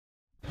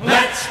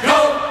Let's go.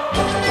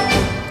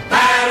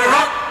 Batter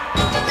up.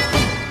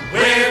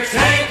 We're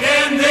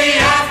taking the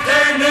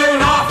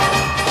afternoon off.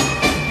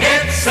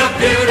 It's a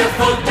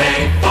beautiful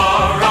day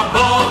for a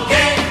ball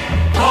game,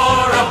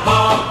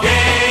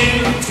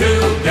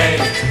 today.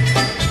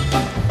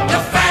 The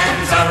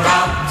fans are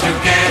out to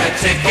get a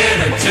ticket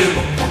or two.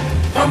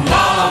 From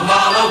Walla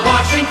Walla,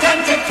 Washington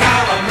to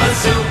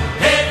Kalamazoo.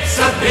 It's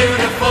a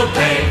beautiful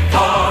day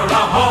for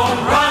a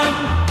home run,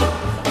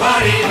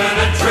 but even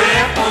a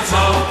triple's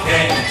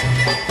okay.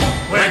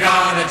 We're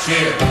gonna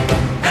cheer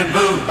and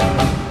boo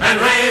and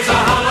raise a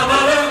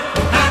hullabaloo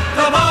at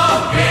the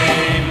ball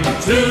game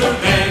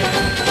today.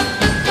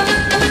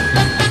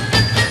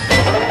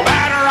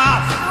 Batter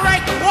off,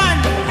 strike one.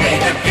 Hey,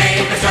 the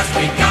game has just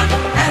begun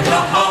and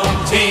the home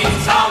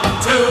team's out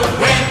to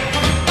win.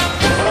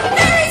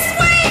 Very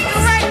swing,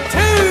 strike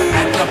two.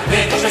 And the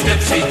pitch is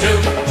dipsy-do.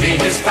 Gee,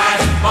 his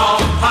fastball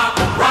popped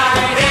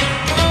right in.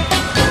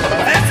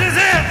 This is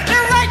it.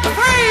 Strike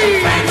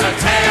three. Fans are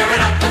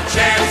tearing up the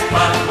chairs,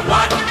 but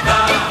what the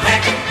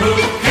heck? Who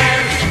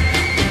cares?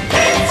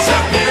 It's a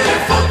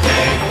beautiful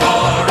day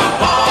for a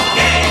ball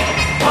game,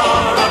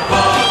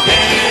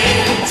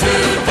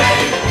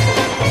 today.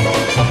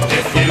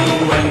 If you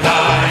and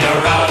I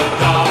are out of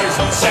dollars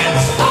and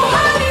cents, Oh,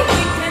 honey,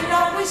 we can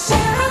always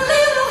share a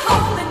little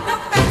hole in the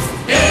fence.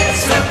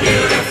 it's a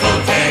beautiful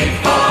day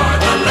for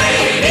the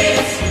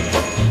ladies.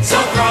 So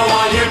throw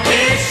all your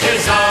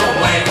dishes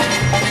away.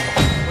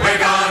 We're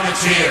gonna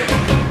cheer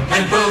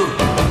and boo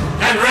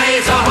and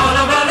raise a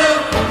hullabaloo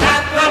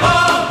at the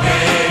ball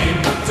game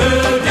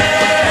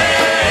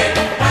today.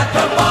 At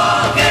the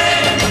ball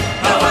game,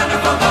 the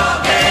wonderful ball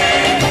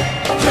game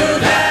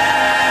today.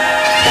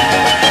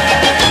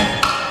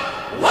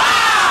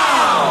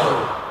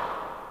 Wow!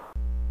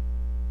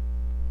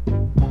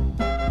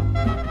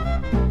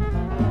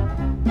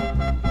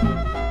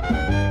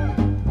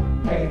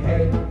 Hey,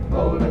 hey,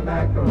 golden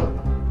mackerel,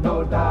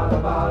 no doubt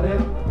about it.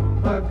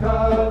 The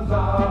Cubs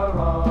are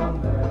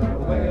on their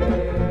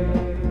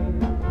way.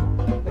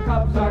 The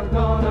Cubs are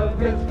gonna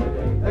pitch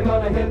today. They're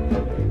gonna hit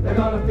today. They're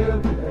gonna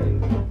feel